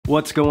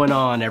What's going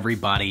on,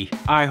 everybody?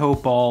 I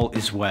hope all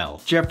is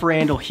well. Jeff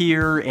Randall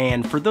here,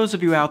 and for those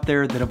of you out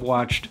there that have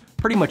watched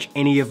pretty much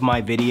any of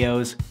my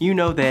videos, you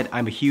know that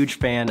I'm a huge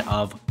fan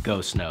of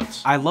ghost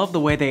notes. I love the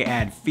way they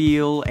add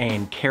feel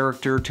and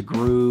character to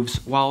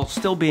grooves while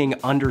still being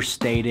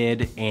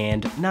understated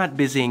and not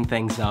busying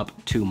things up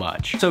too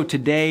much. So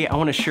today I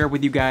want to share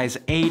with you guys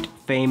 8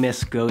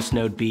 famous ghost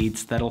note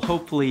beats that'll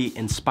hopefully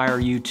inspire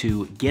you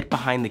to get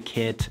behind the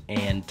kit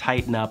and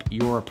tighten up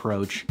your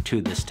approach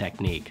to this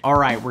technique.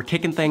 Alright, we're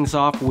kicking things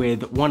off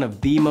with one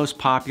of the most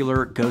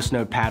popular ghost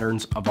note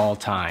patterns of all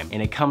time,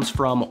 and it comes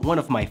from one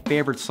of my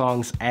favorite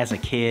songs as a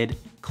kid,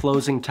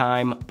 Closing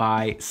Time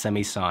by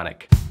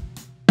Semisonic.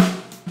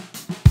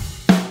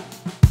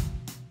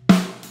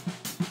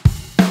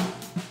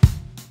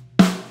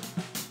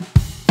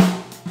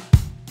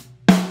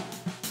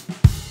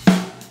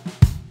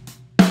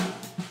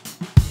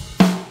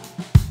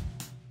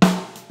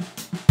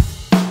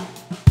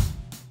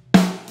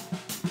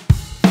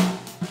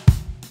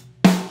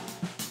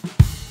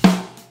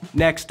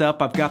 Next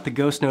up, I've got the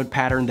ghost note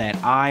pattern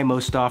that I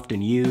most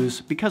often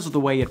use because of the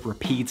way it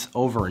repeats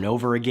over and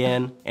over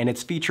again, and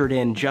it's featured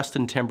in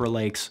Justin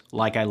Timberlake's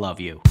Like I Love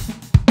You.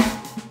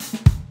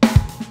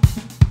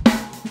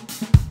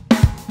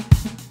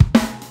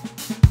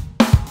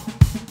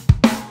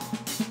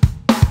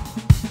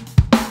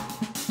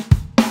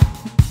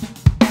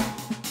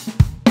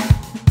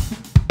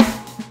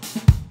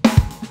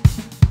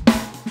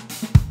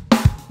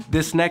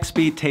 This next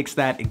beat takes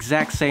that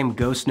exact same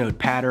ghost note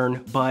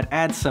pattern, but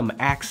adds some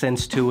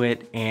accents to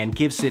it and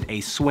gives it a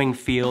swing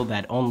feel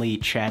that only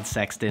Chad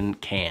Sexton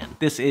can.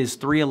 This is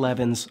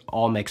 311's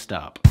All Mixed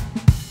Up.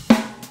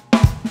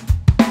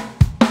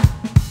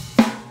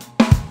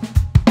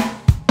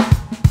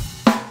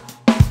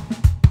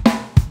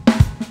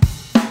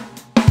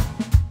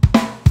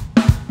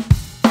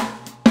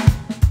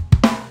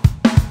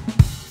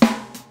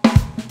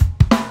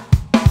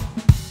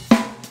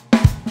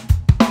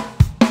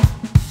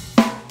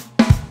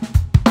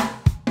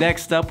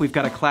 Next up, we've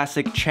got a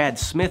classic Chad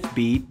Smith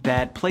beat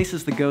that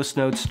places the ghost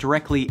notes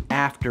directly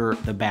after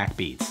the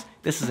backbeats.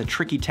 This is a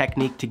tricky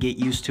technique to get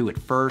used to at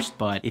first,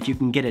 but if you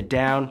can get it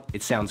down,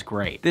 it sounds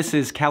great. This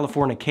is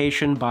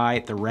Californication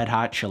by the Red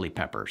Hot Chili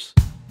Peppers.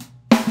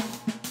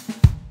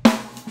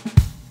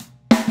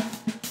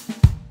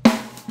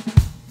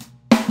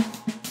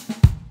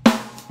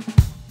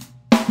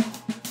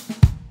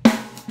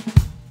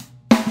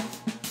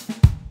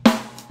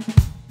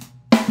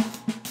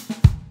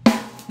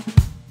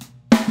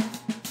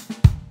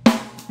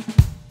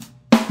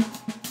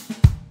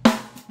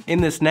 In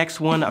this next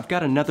one, I've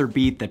got another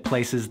beat that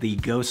places the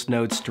ghost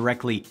notes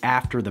directly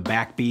after the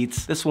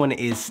backbeats. This one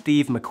is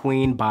Steve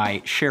McQueen by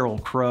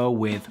Sheryl Crow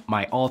with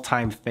my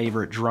all-time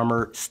favorite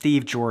drummer,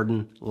 Steve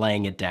Jordan,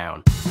 laying it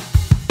down.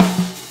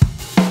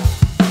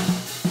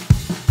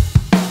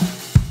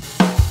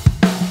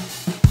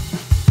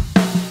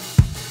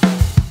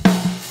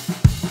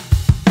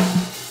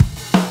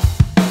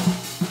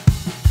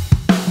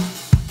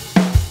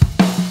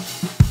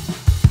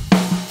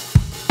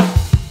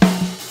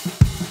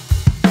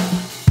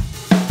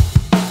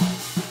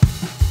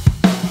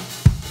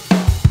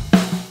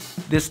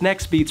 This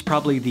next beat's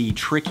probably the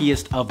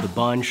trickiest of the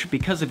bunch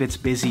because of its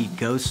busy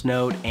ghost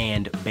note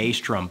and bass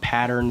drum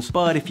patterns,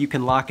 but if you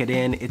can lock it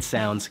in, it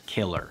sounds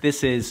killer.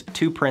 This is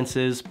Two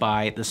Princes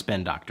by the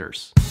Spin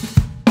Doctors.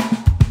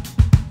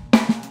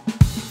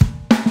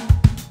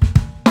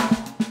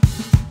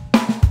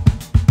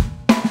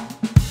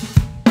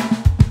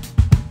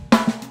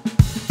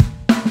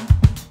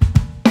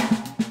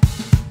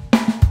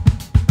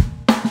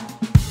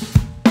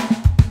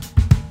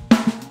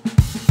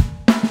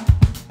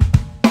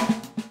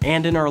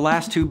 And in our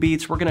last 2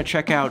 beats, we're gonna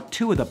check out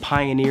 2 of the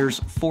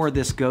pioneers for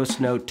this ghost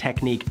note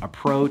technique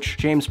approach,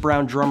 James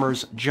Brown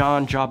drummers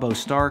John Jabbo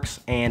Starks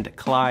and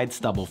Clyde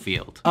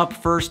Stubblefield. Up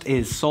first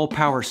is Soul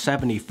Power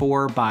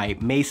 74 by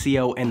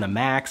Maceo and the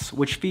Max,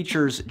 which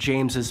features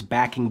James's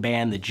backing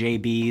band, the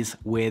JBs,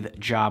 with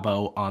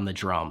Jabbo on the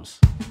drums.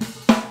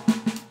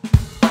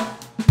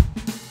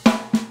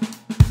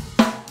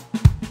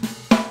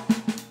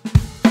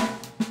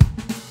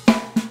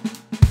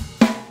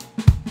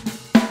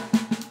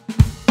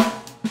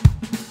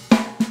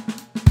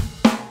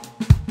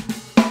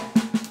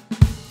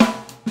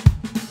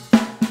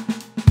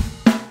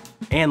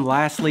 And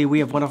lastly, we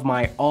have one of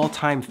my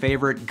all-time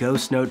favorite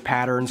ghost note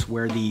patterns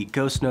where the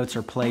ghost notes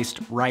are placed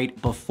right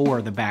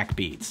before the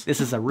backbeats. This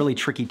is a really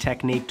tricky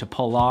technique to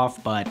pull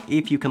off, but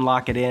if you can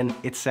lock it in,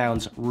 it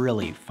sounds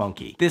really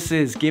funky. This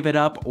is Give It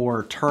Up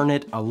or Turn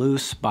It A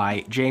Loose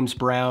by James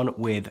Brown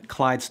with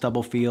Clyde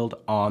Stubblefield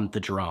on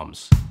the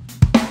drums.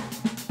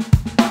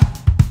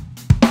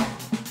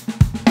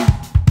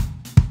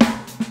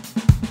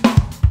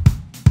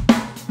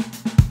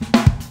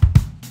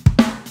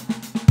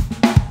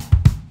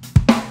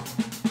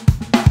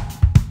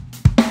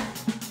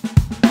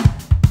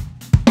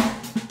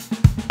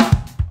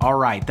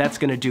 Alright, that's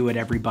gonna do it,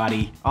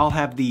 everybody. I'll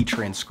have the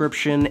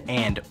transcription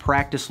and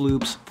practice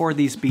loops for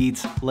these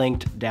beats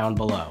linked down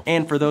below.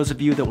 And for those of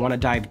you that want to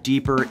dive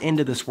deeper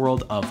into this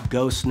world of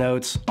ghost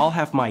notes, I'll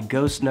have my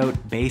Ghost Note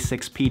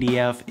Basics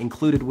PDF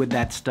included with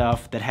that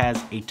stuff that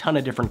has a ton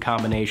of different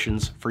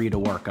combinations for you to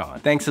work on.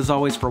 Thanks as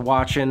always for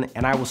watching,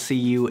 and I will see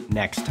you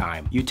next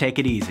time. You take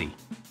it easy.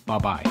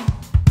 Bye-bye.